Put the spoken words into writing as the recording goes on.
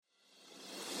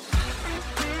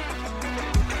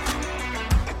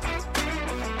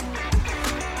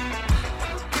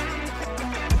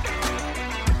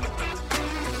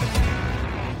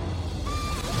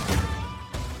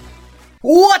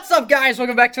What's up, guys?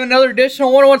 Welcome back to another edition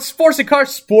of 101 Sports and Cars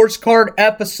Sports Card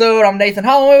episode. I'm Nathan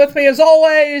Holloway. With me, as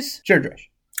always, Jared Dresch.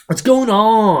 What's going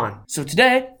on? So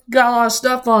today, got a lot of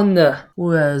stuff on the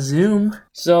Zoom.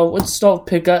 So let's start with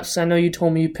pickups. I know you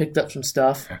told me you picked up some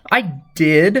stuff. I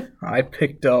did. I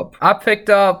picked up.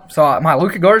 So my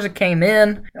Luka Garza came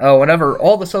in. Whenever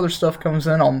all this other stuff comes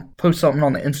in, I'll post something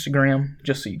on the Instagram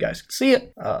just so you guys can see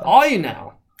it. Are you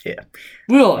now? Yeah.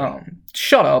 Really?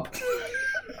 Shut up.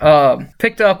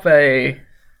 Picked up I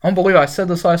don't believe I said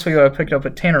this last week, but I picked up a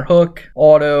Tanner Hook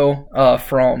auto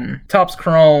from Topps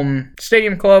Chrome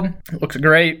Stadium Club. It looks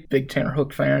great. Big Tanner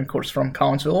Hook fan, of course, from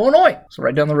Collinsville, Illinois. So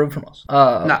right down the road from us.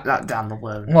 Not down the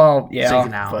road. Well, yeah. It's like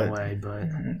an hour away, but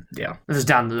yeah. If it's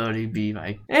down the road, he'd be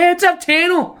like, hey, what's up,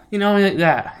 Tanner? You know, like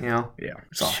that, you know? Yeah.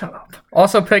 Shut up.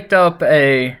 Also picked up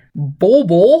a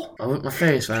Bull. I lit my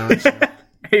face, man.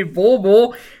 A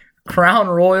Bull Crown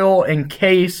Royal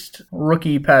encased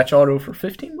rookie patch auto for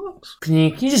 $15. Can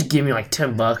you just give me like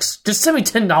 $10? Just send me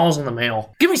 $10 in the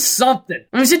mail. Give me something.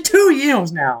 I mean, it's been 2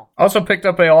 years now. Also picked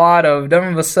up a lot of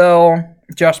Devin Vassell,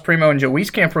 Josh Primo, and Joe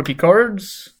Wieskamp rookie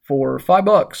cards for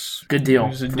 $5. Good deal.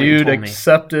 There's a dude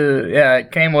accepted. Yeah,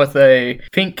 it came with a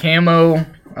pink camo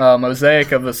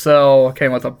mosaic of Vassell.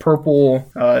 Came with a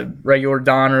purple regular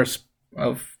Donruss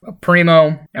of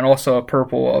Primo, and also a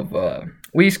purple of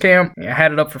Wieskamp. I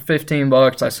had it up for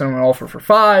 $15. I sent him an offer for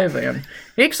 $5, and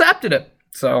he accepted it.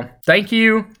 So, thank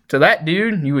you to that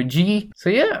dude, you a G. So,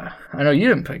 yeah, I know you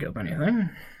didn't pick up anything.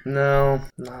 No.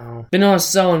 Been on a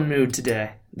selling mood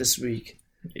this week.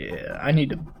 Yeah, I need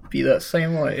to be that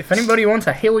same way. If anybody wants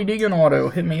a Haley Deegan auto,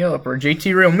 hit me up. Or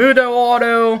JT Real Muto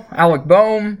auto, Alec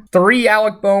Boehm, 3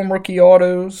 Alec Boehm rookie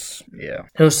autos. Yeah.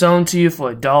 He'll sell them to you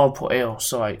for $1 per ale,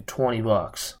 so like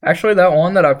 $20. Actually, that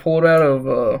one that I pulled out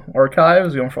of archive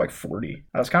is going for like $40.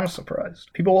 I was kind of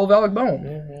surprised. People love Alec Boehm.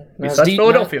 Yeah. Besides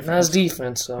Philadelphia fans. Nice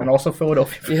defense, so. And also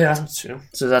Philadelphia fans. Yeah, that's true.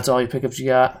 So that's all your pickups you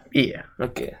got? Yeah.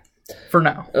 Okay. For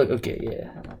now. Okay,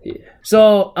 yeah.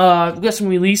 So, we got some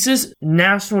releases.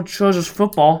 National Treasures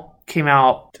Football came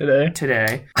out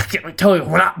today. I can't tell you,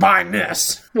 we're not buying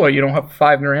this. Well, you don't have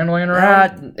 $5,000 laying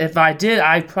around? If I did,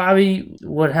 I probably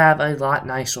would have a lot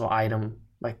nicer item,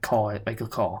 like a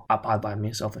car. I'd probably buy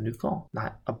myself a new car,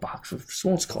 not a box of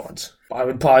sports cards. I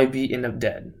would probably end up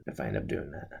dead if I end up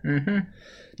doing that. Mm-hmm.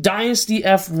 Dynasty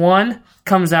F1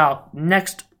 comes out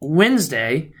next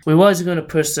Wednesday. We was going to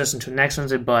push this until next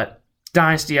Wednesday, but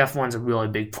Dynasty F1's a really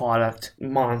big product.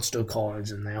 Monster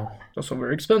cards in there. Also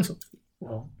very expensive.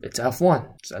 Well, it's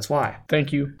F1, so that's why.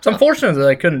 Thank you. It's unfortunate that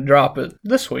I couldn't drop it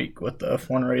this week with the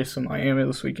F1 race in Miami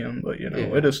this weekend, but,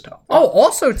 It is tough. Oh,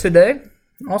 also today,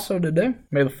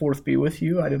 May the 4th be with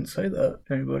you. I didn't say that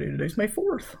to anybody. Today's May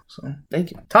 4th. So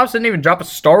thank you. Topps didn't even drop a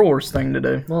Star Wars thing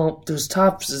today. Well,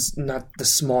 Topps is not the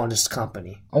smallest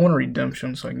company. I want a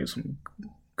redemption so I can get some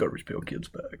Garbage Pail Kids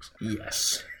bags.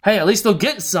 Yes. Hey, at least they'll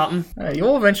get something. Hey,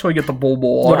 you'll eventually get the Bull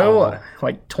auto,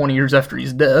 like 20 years after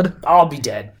he's dead. I'll be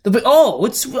dead.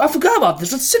 I forgot about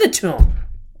this. Let's send it to him.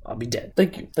 I'll be dead.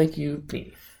 Thank you,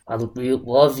 P. We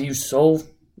love you so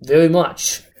very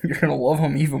much. You're going to love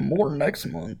him even more next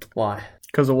month. Why?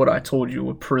 Because of what I told you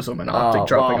with Prism and Optic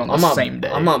dropping on the same day.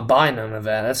 I'm not buying none of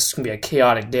that. That's going to be a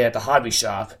chaotic day at the hobby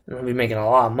shop. I'm going to be making a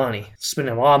lot of money.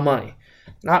 Spending a lot of money.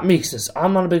 Not me, since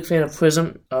I'm not a big fan of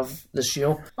Prism of this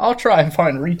year. I'll try and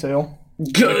find retail.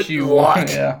 Good luck.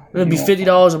 Yeah. It'll be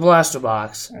 $50 a blaster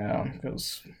box. Yeah,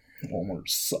 because Walmart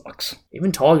sucks.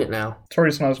 Even Target now.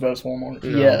 Target's not as bad as Walmart.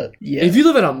 No. Yeah. If you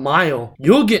live in a mile,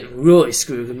 you're getting really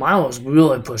screwed. The mile is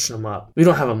really pushing them up. We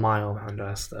don't have a mile around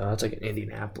us, though. It's like in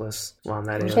Indianapolis. Around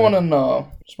that There's area. one in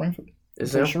Springfield.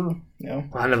 Is there? Sure. Yeah.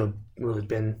 I've never really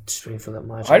been to Springfield that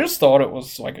much. I just thought it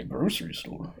was like a grocery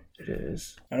store. It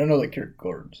is. I didn't know they carried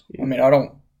cards. I mean, I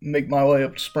don't make my way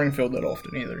up to Springfield that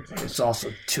often either. It's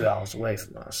also 2 hours away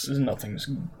from us. There's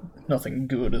nothing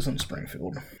good is in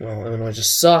Springfield. Well, Illinois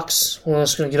just sucks. We're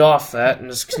just going to get off that and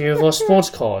just continue with our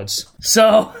sports cards.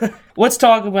 So, let's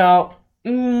talk about...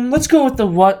 let's go with the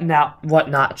what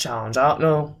not challenge. I don't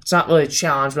know. It's not really a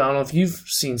challenge, but I don't know if you've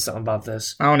seen something about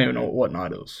this. I don't even know what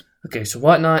Whatnot is. Okay, so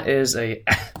Whatnot is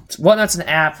Whatnot's an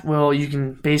app where you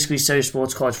can basically sell your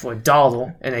sports cards for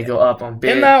 $1 and they go up on bid.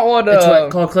 Isn't that what it's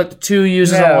what Call Collector 2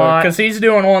 uses a lot? Because he's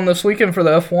doing one this weekend for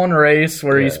the F1 race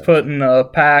where he's putting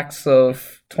packs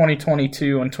of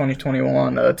 2022 and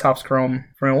 2021 Topps Chrome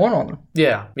Formula 1 on them.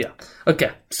 Yeah. Okay,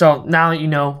 so now you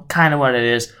know kind of what it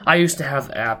is. I used to have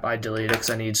the app. I deleted it because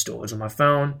I needed storage on my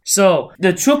phone. So,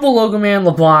 the Triple Logo Man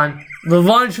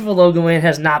LeBron Triple Logo Man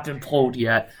has not been pulled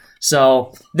yet.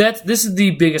 So this is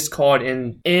the biggest card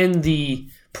in the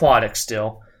product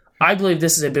still. I believe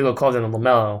this is a bigger card than a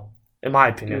LaMelo, in my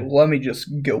opinion. Let me just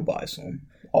go buy some.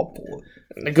 I'll pull it.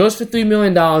 It goes for $3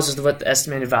 million is what the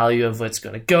estimated value of what's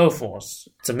going to go for. It's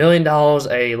 $1 million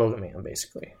a Logo Man,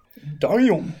 basically.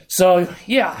 Damn. So,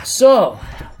 yeah. So,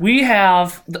 we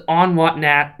have on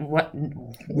Whatnot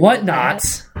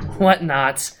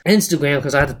Instagram,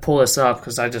 because I had to pull this up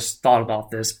because I just thought about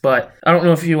this. But I don't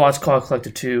know if you watch Card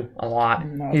Collector 2 a lot.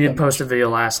 He did post a video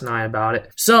last night about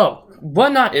it. So,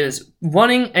 Whatnot is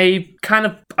running a kind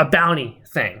of a bounty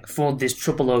thing for this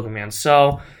Triple Logo Man.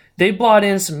 So, they brought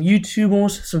in some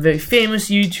YouTubers, some very famous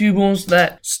YouTubers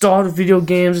that started video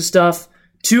games and stuff,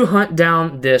 to hunt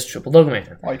down this Triple Logo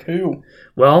Man. Like who?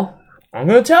 Well, I'm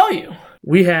going to tell you.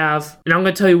 We have, and I'm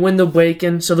going to tell you when they're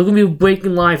breaking. So they're going to be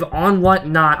breaking live on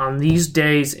Whatnot on these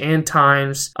days and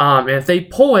times. And if they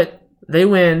pull it, they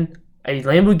win a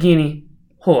Lamborghini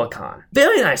Huracan.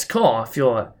 Very nice car if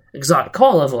you're an exotic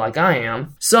car lover like I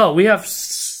am. So we have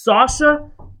Sasha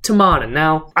Tamada.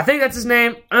 Now, I think that's his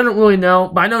name. I don't really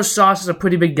know, but I know Sasha's a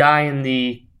pretty big guy in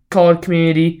the card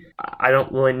community. I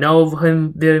don't really know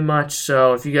him very much,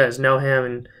 so if you guys know him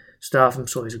and stuff, I'm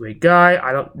sure he's a great guy.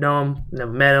 I don't know him,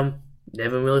 never met him,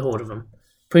 never really heard of him.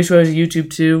 Pretty sure he's a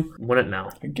YouTube too. Wouldn't know.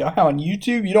 A guy on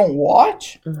YouTube you don't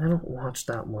watch? I don't watch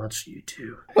that much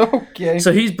YouTube. Okay.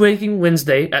 So he's breaking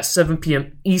Wednesday at 7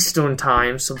 p.m. Eastern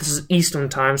time. So this is Eastern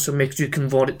time, so make sure you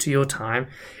convert it to your time.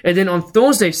 And then on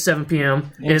Thursday, 7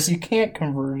 p.m. If you can't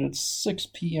convert it, it's 6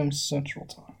 p.m. Central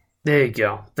Time. There you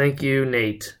go. Thank you,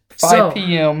 Nate. 5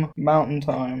 p.m. Mountain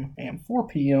Time and 4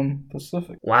 p.m.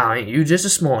 Pacific. Wow, ain't you just a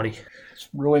smarty. It's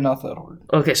really not that hard.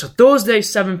 Okay, so Thursday,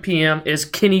 7 p.m. is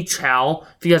Kenny Chow.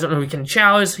 If you guys don't know who Kenny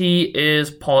Chow is,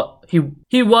 he's really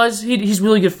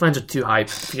good friends with 2Hype.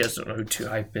 If you guys don't know who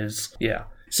 2Hype is, yeah.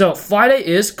 So Friday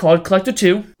is Card Collector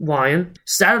 2, Lion.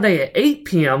 Saturday at 8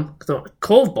 p.m., the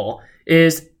Curveball,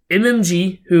 is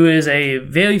MMG, who is a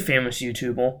very famous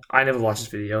YouTuber. I never watch his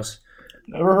videos.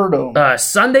 Never heard of him.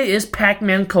 Sunday is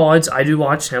Pac-Man Cards. I do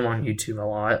watch him on YouTube a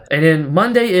lot. And then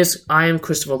Monday is I am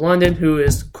Christopher London, who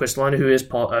is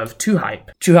part of 2Hype.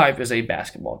 2Hype is a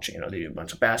basketball channel. They do a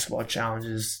bunch of basketball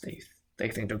challenges. They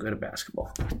think they're good at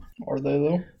basketball. Are they,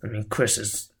 though? I mean, Chris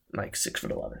is like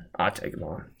 6'11". I'll take him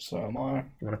on. So am I.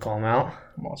 You want to call him out?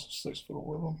 I'm also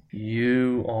 6'11".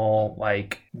 You are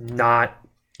like not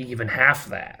even half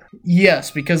that.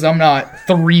 Yes, because I'm not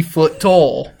 3 foot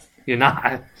tall. You're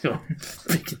not. You're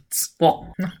freaking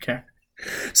small. Okay.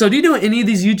 So, do you know any of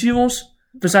these YouTubers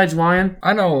besides Ryan?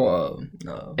 I know,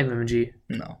 MMG.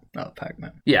 No, not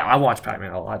Pac-Man. Yeah, I watch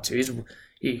Pac-Man a lot too.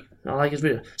 I like his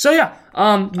videos. So yeah,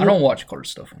 I don't watch card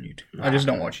stuff on YouTube. I just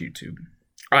don't watch YouTube.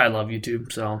 I love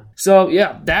YouTube. So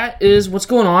yeah, that is what's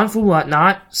going on for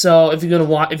Whatnot. So if you're gonna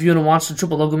watch the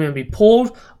Triple Logo Man be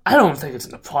pulled, I don't think it's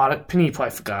in the product. Penny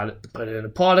probably forgot it to put it in the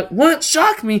product. Wouldn't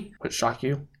shock me. Would it shock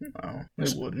you? No,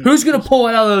 it wouldn't. Who's gonna pull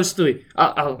it out of those three?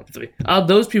 Out of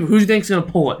those people, who do you think's gonna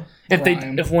pull it?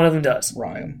 If one of them does,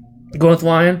 Ryan. You going with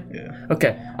Ryan? Yeah.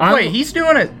 Okay. Wait, he's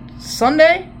doing it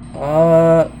Sunday?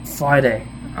 Friday.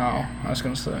 Oh, I was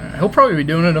gonna say he'll probably be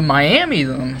doing it in Miami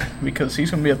then, because he's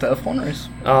gonna be at the F1 race.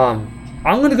 I'm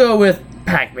gonna go with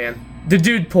Pac-Man. The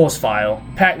dude pulls file.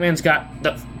 Pac-Man's got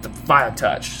the fire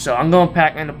touch, so I'm going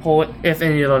Pac-Man to pull it if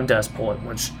any of them does pull it,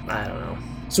 which I don't know.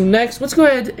 So next, let's go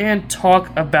ahead and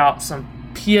talk about some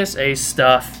PSA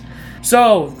stuff.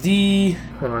 So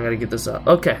hold on, I gotta get this up.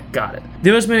 Okay, got it.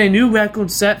 There has been a new record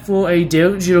set for a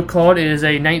Derek Jeter card. It is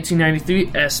a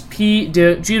 1993 SP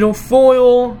Derek Jeter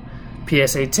foil.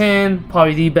 PSA 10,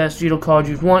 probably the best Jeter card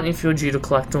you'd want if you're a Jeter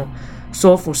collector.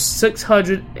 Sold for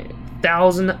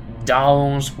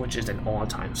 $600,000, which is an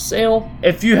all-time sale.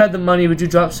 If you had the money, would you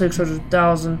drop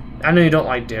 $600,000? I know you don't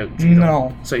like Derek Jeter.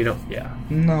 No. So you don't, yeah.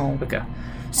 No. Okay.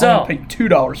 So I'm gonna pay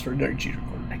 $2 for a Derek Jeter card.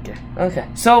 Okay.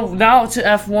 So now to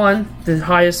F1, the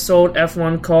highest sold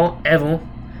F1 car ever.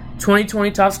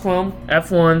 2020 Topps Chrome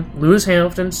F1 Lewis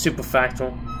Hamilton Super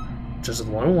Fractal. Just a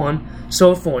 101,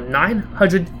 sold for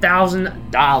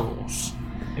 $900,000,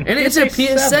 and it's a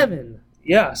PS7.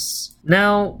 Yes.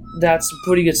 Now that's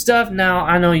pretty good stuff. Now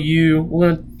I know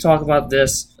we're gonna talk about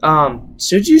this.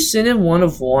 Should you send in 1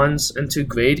 of 1s into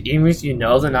grade, even if you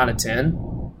know they're not a 10?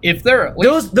 If they're at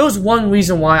least, there's one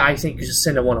reason why I think you should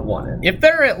send a 1 of 1 in. If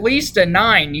they're at least a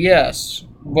 9, yes.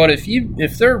 But if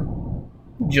they're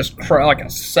just like a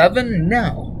 7,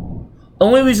 no.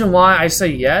 Only reason why I say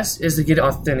yes is to get it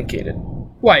authenticated.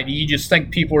 Why, do you just think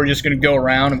people are just going to go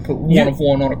around and put 1 of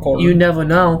 1 on a card? You never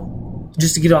know.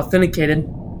 Just to get it authenticated.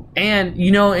 And,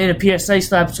 in a PSA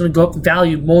slab, it's going to go up in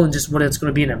value more than just what it's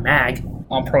going to be in a mag.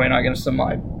 I'm probably not going to send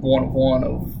my 1 of 1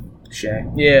 of Shay.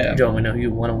 Yeah. You don't even know who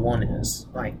 1 of 1 is.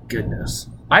 My goodness.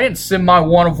 I didn't send my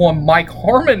 1 of 1 Mike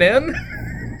Harmon in.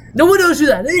 No one knows who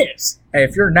that is. Hey,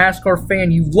 if you're a NASCAR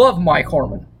fan, you love Mike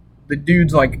Harmon. The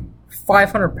dude's like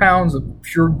 500 pounds of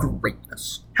pure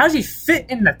greatness. How does he fit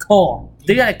in the car?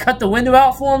 They gotta cut the window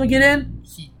out for him to get in?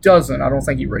 He doesn't. I don't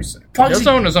think he races it. He does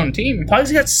own his own team. Probably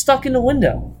he got stuck in the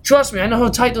window. Trust me, I know how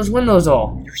tight those windows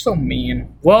are. You're so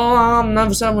mean. Well, I'm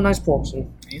never said I'm a nice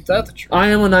person. Ain't that the truth? I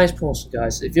am a nice person,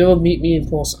 guys. If you ever meet me in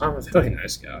person, I'm a very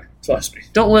nice guy. Trust me.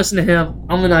 Don't listen to him.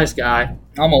 I'm a nice guy.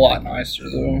 I'm a lot nicer,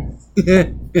 though.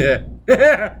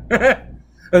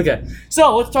 Okay,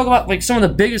 so let's talk about like some of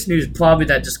the biggest news probably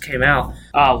that just came out.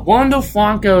 Wander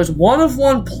Franco's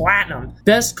 1-of-1 Platinum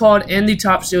best card in the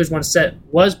Top Series 1 set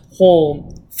was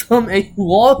pulled from a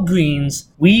Walgreens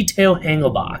retail hanger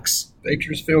box.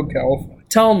 Bakersfield, California.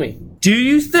 Tell me, do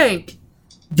you think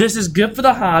this is good for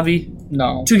the hobby?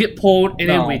 No. To get pulled in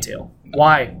a retail? No.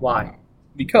 Why?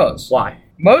 Because. Why?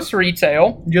 Most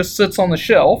retail just sits on the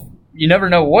shelf. You never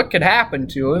know what could happen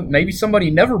to it. Maybe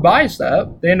somebody never buys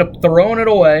that. They end up throwing it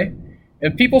away.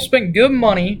 And people spend good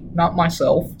money, not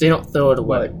myself. They don't throw it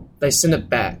away. They send it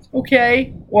back.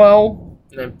 Okay, well.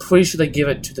 And I'm pretty sure they give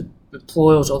it to the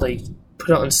employers or they put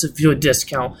it on severe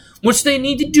discount, which they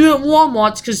need to do at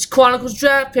Walmart because Chronicles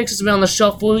Draft Picks has been on the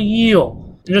shelf for a year.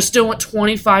 And they still want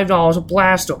 $25 a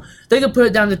blaster. They can put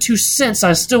it down to 2 cents.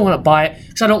 I still want to buy it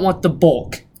because I don't want the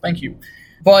bulk. Thank you.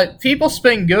 But people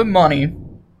spend good money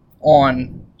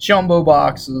on jumbo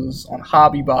boxes, on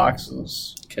hobby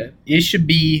boxes. Okay. It should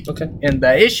be in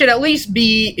that. It should at least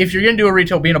be, if you're going to do a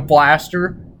retail, being a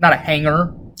blaster, not a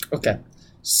hanger. Okay.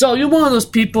 So you're one of those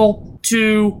people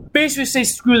to basically say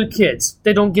screw the kids.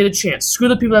 They don't get a chance. Screw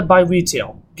the people that buy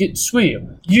retail. Screw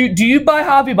you. Do you buy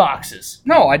hobby boxes?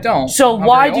 No, I don't. So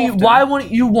why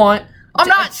wouldn't you want... I'm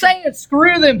not saying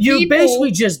screw them people. You basically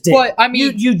just did. But, I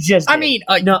mean... You just did. I mean...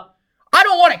 no. I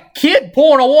don't want a kid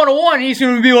pulling a 1-1 and he's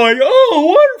going to be like, oh,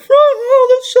 waterfront, oh,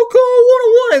 that's so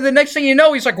cool, 1-1. And the next thing you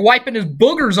know, he's like wiping his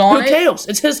boogers on it. Who cares?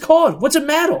 It's his card. What's it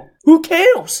matter? Who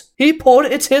cares? He pulled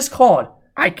it. It's his card.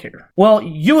 I care. Well,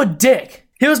 you're a dick.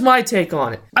 Here's my take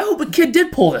on it. I hope a kid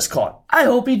did pull this card. I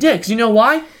hope he did. Because you know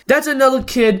why? That's another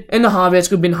kid in the hobby that's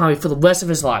going to be in the hobby for the rest of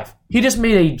his life. He just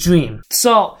made a dream.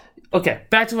 So, okay,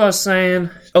 back to what I was saying.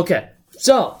 Okay,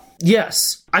 so,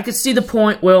 yes, I could see the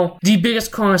point. Well, the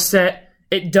biggest corner set,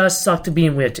 it does suck to be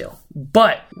in retail.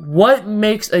 But what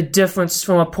makes a difference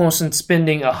from a person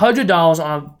spending $100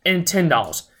 on and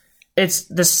 $10? It's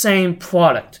the same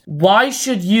product. Why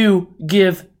should you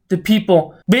give the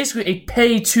people basically a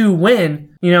pay to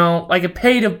win, like a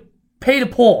pay to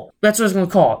pull? That's what I was going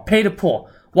to call it, pay to pull.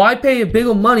 Why pay a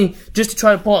bigger money just to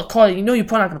try to pull a card that you know you're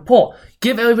probably not going to pull?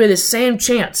 Give everybody the same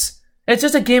chance. It's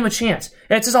just a game of chance.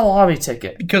 It's just a lottery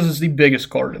ticket. Because it's the biggest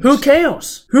card in Who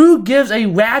cares? Who gives a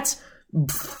rat's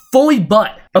fully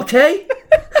butt? Okay?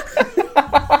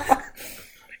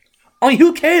 I mean,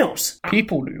 who cares?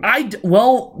 People do.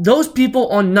 Well, those people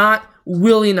are not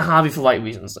really in the hobby for the right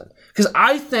reasons then. Because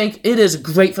I think it is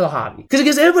great for the hobby. Because it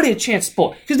gives everybody a chance to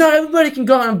pull. Because not everybody can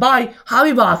go out and buy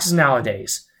hobby boxes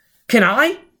nowadays. Can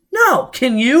I? No.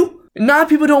 Can you? A lot of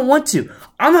people don't want to.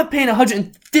 I'm not paying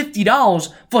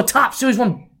 $150 for a Top Series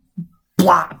 1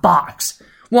 box.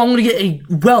 Well, I'm going to get a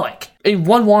relic. A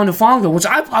 1 Wander Franco, which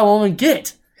I probably won't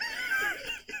get.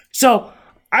 So,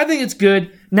 I think it's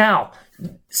good. Now,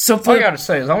 all I gotta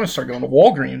say is I'm gonna start going to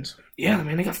Walgreens. Yeah,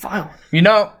 man, they got file.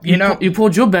 You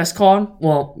pulled your best card.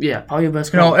 Well, yeah, probably your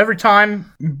best card. Every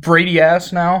time Brady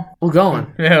asks now, we're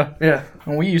going. Yeah.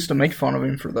 And we used to make fun of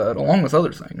him for that, along with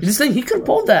other things. Just think he could have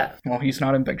pulled that. Well, he's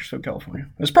not in Bakersfield, California.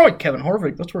 It's probably Kevin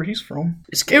Harvick. That's where he's from.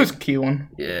 It was Keelan.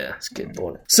 Yeah, it's good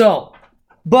pulled it. So,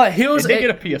 but here's they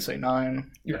did get a PSA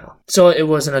 9. Yeah. So it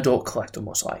was an adult collector,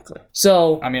 most likely.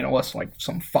 So I mean, unless like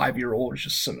some 5-year-old is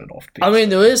just sending it off. I mean,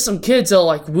 there is some kids that are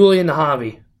like really in the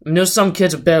hobby. I mean, there's some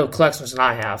kids with better collections than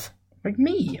I have. Like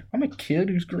me. I'm a kid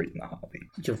who's great in the hobby.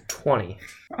 You're 20.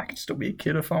 I can still be a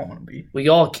kid if I want to be. We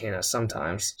all can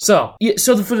sometimes. So,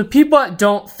 for the people that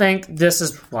don't think this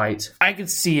is right, I can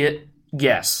see it,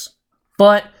 yes.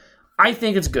 But I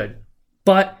think it's good.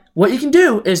 But what you can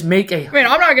do is make a... I mean,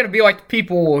 I'm not going to be like the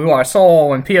people who I saw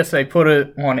when PSA put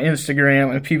it on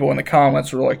Instagram and people in the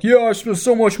comments were like, yeah, I spent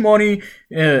so much money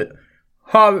with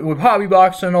hobby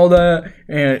box and all that,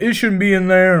 and it shouldn't be in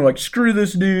there, and like, screw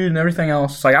this dude and everything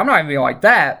else. It's like, I'm not even like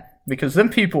that, because then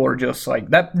people are just like,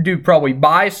 that dude probably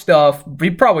buys stuff, he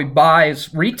probably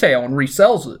buys retail and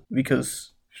resells it,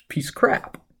 because it's a piece of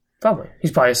crap. Probably.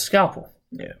 He's probably a scalpel.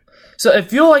 Yeah. So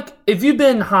if you've been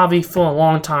in the hobby for a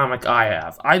long time like I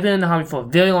have, I've been in the hobby for a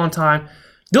very long time,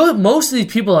 most of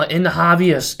these people that are in the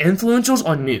hobby as influencers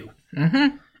are new.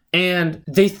 Mm-hmm. And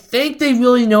they think they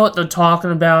really know what they're talking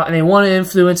about, and they want to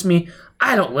influence me.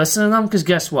 I don't listen to them, because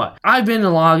guess what? I've been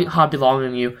in the hobby longer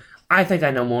than you. I think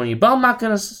I know more than you, but I'm not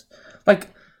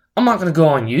gonna go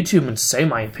on YouTube and say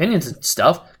my opinions and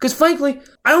stuff, because frankly,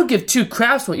 I don't give two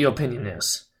craps what your opinion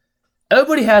is.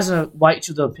 Everybody has a right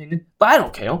to their opinion, but I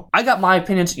don't care. I got my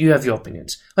opinions, you have your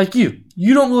opinions. Like you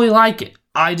don't really like it.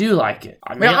 I do like it.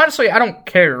 I mean, honestly, I don't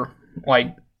care.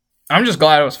 Like, I'm just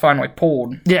glad it was finally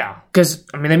pulled. Yeah, because,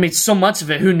 I mean, they made so much of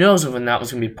it, who knows when that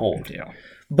was going to be pulled. Yeah.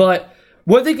 But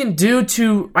what they can do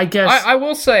to, I guess... I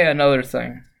will say another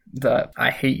thing that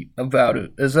I hate about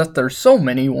it is that there's so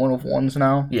many one-of-ones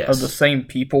now of the same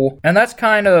people. And that's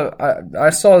kind of... I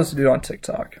saw this dude on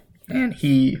TikTok, and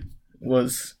he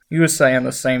was saying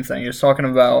the same thing. He was talking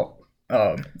about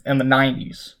in the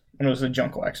 90s when it was the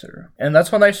junk wax era. And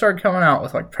that's when they started coming out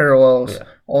with like parallels,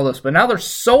 all this. But now there's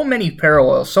so many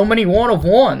parallels, so many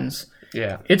one-of-ones.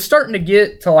 Yeah. It's starting to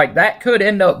get to like that could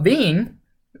end up being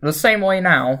the same way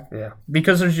now. Yeah.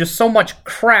 Because there's just so much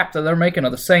crap that they're making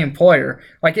of the same player.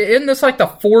 Like, isn't this like the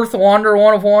fourth Wander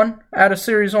one-of-one out of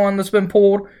Series 1 that's been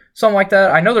pulled? Something like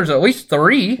that. I know there's at least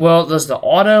 3. Well, there's the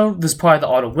Auto. There's probably the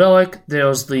Auto Willick.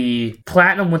 There's the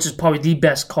Platinum, which is probably the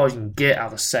best card you can get out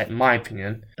of the set, in my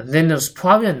opinion. And then there's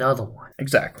probably another one.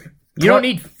 Exactly. You don't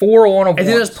need 4 one-of-ones. And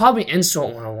then there's probably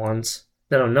insult one-of-ones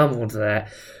that are number one to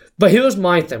that. But here's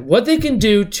my thing. What they can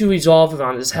do to resolve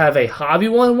around is have a hobby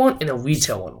one-of-one and a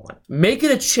retail one-of-one. Make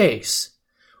it a chase.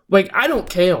 Like, I don't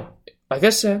care. Like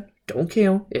I said, don't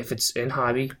care if it's in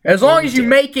hobby. As long as you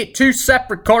make it 2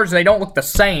 separate cards and they don't look the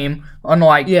same,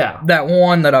 unlike that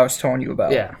one that I was telling you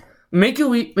about. Yeah. Make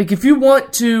it, like, if you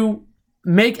want to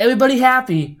make everybody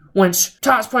happy, which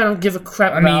Topps probably don't give a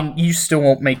crap about. I mean, you still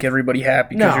won't make everybody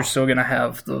happy because you're still going to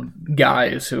have the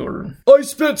guys who are... I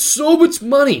spent so much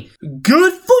money.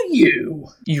 Good for you.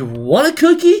 You want a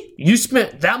cookie? You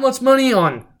spent that much money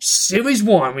on Series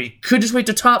 1 where you could just wait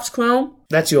to Topps Chrome?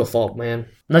 That's your fault, man.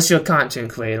 Unless you're a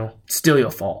content creator, it's still your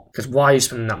fault. Because why are you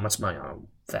spending that much money on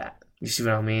that? You see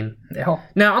what I mean? Yeah.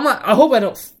 Now, I hope I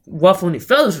don't ruffle any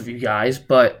feathers with you guys,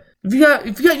 but if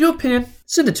you got your opinion,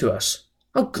 send it to us.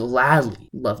 I'll gladly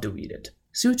love to read it.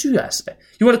 See what you guys say.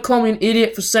 You want to call me an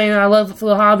idiot for saying I love it for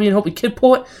the hobby and hope we kid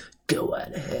pull it? Go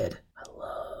right ahead. I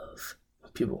love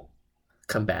when people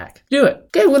come back. Do it.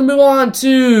 Okay, we're going to move on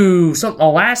to a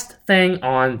last thing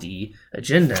on the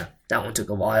agenda. That one took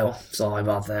a while. Sorry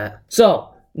about that.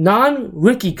 So,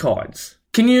 non-rookie cards.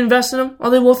 Can you invest in them? Are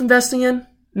they worth investing in?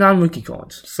 Non-rookie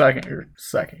cards. Second year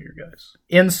guys.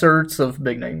 Inserts of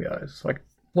big name guys. Like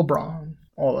LeBron.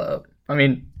 All that. I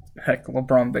mean... Heck,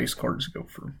 LeBron base cards go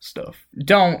for stuff.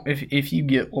 Don't, if you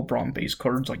get LeBron base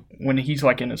cards, like, when he's,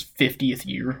 like, in his 50th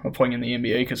year of playing in the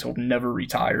NBA, because he'll never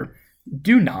retire,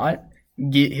 do not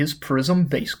get his Prism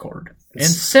base card. And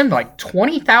send, like,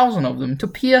 20,000 of them to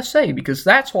PSA, because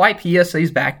that's why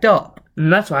PSA's backed up.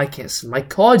 And that's why I can't send my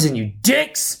cards in, you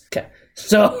dicks! Okay,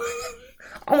 so...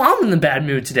 I'm in a bad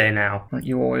mood today now. Aren't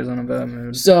you always in a bad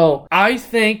mood? So, I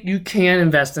think you can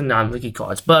invest in non-rookie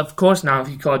cards. But, of course,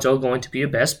 non-rookie cards are going to be your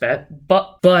best bet.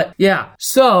 But yeah.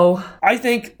 So, I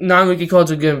think non-rookie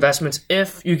cards are good investments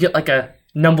if you get, like, a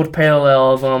numbered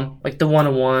parallel of them. Like, the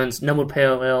one-on-ones, numbered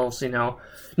parallels, you know.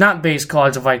 Not base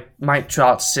cards of, like, Mike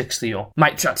Trout's 6th year.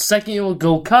 Mike Trout's 2nd year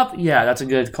Gold Cup, yeah, that's a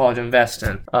good card to invest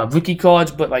in. Rookie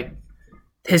cards, but, like,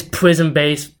 his Prism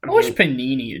base. I wish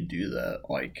Panini would do that,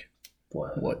 like...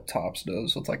 What Topps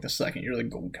does with like the second year, like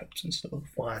Gold Cups and stuff.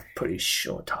 Well, I'm pretty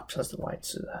sure Topps has the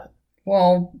rights to that.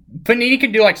 Well, Panini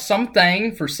could do like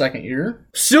something for second year.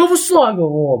 Silver Slugger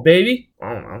War, baby.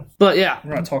 I don't know. But yeah.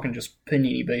 We're not talking just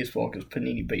Panini Baseball because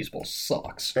Panini Baseball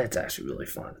sucks. That's actually really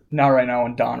fun. Not right now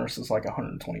when Donruss is like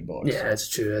 $120. Yeah, that's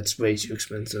true. That's way too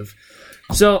expensive.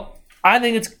 So, I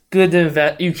think it's good to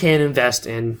invest. You can invest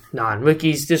in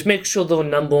non-rookies. Just make sure they're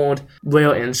numbered,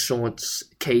 rare insurance,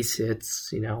 case hits,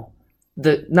 you know.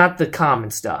 Not the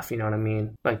common stuff, you know what I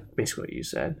mean? Like, basically what you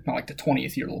said. Not like the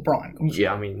 20th year LeBron goes.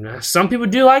 Yeah, I mean, some people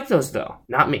do like those, though.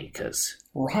 Not me, because...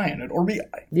 Ryan at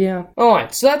RBI. Yeah.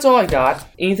 Alright, so that's all I got.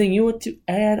 Anything you want to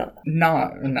add?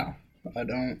 No, I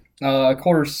don't. Of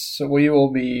course, we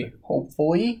will be,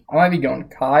 hopefully... I might be going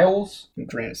to Kyle's in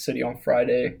Granite City on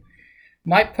Friday.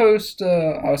 Might post,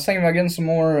 I was thinking about getting some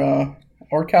more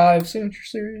archive signature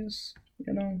series.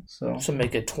 You know, so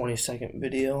make a 20-second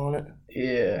video on it.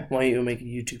 Yeah. Why don't you make a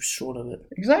YouTube short of it?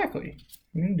 Exactly.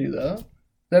 You can do that.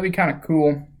 That'd be kind of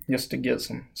cool just to get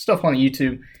some stuff on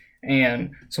YouTube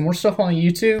and some more stuff on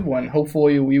YouTube when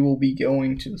hopefully we will be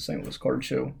going to the St. Louis Card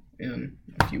Show in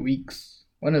a few weeks.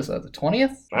 When is that? The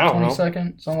 20th? I don't know.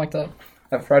 22nd? Something like that.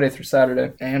 That Friday through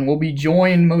Saturday. And we'll be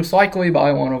joined most likely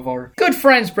by one of our good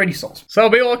friends, Brady Sauls. So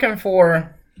be looking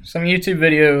for some YouTube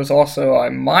videos. Also,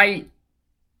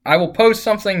 I will post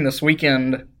something this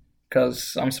weekend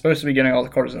because I'm supposed to be getting all the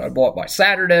cards that I bought by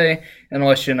Saturday,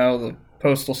 unless, the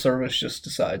Postal Service just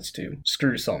decides to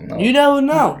screw something up. You never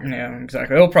know. Yeah,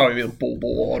 exactly. It'll probably be the Bull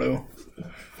Auto.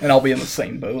 And I'll be in the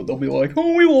same boat. They'll be like,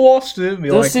 oh, we lost it.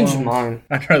 Those things are mine.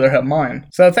 I'd rather have mine.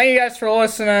 So thank you guys for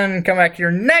listening. Come back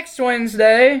here next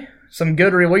Wednesday. Some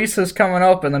good releases coming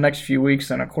up in the next few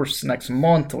weeks. And, of course, next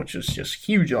month, which is just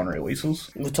huge on releases.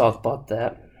 We'll talk about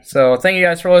that. So thank you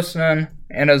guys for listening.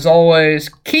 And as always,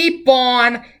 keep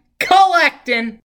on collecting.